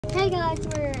Hey guys,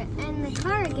 we're in the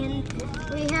car again.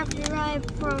 We have to drive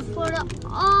from Florida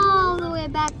all the way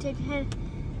back to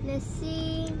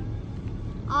Tennessee.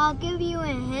 I'll give you a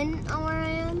hint on where I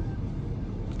am,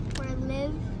 where I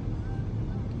live.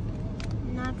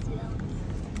 Knoxville.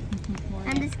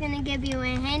 I'm just gonna give you a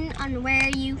hint on where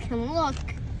you can look.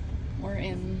 We're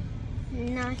in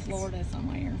Florida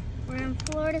somewhere. We're in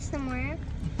Florida somewhere.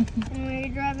 And we're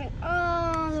driving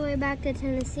all the way back to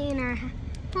Tennessee, and our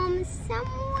home is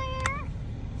somewhere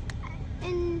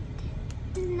in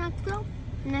Knoxville.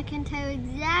 And I can tell you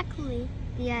exactly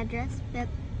the address, but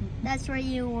that's where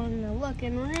you want to look.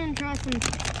 And we're going to try some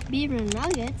beaver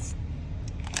nuggets.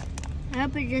 I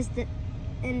hope it just,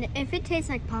 and if it tastes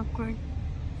like popcorn,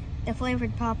 the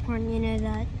flavored popcorn, you know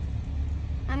that,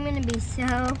 I'm going to be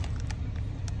so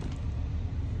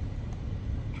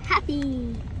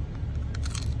happy.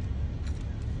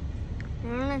 You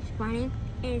know what's funny?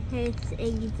 It tastes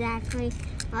exactly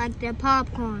like the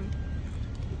popcorn.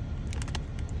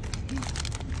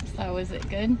 So is it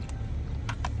good?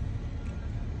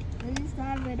 I just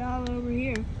have it all over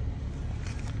here.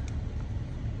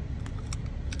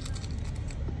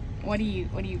 What do you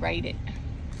rate it?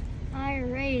 I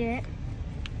rate it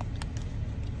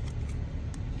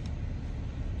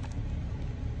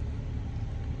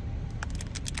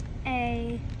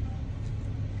a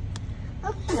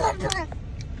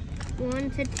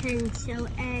 1 to 10, so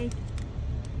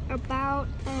about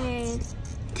a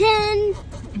 10.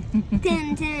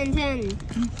 10.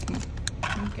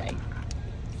 Okay.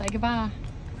 Say goodbye.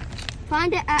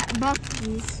 Find it at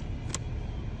Buc-ee's.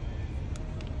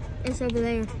 It's over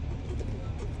there.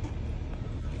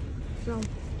 So,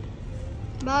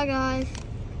 bye guys.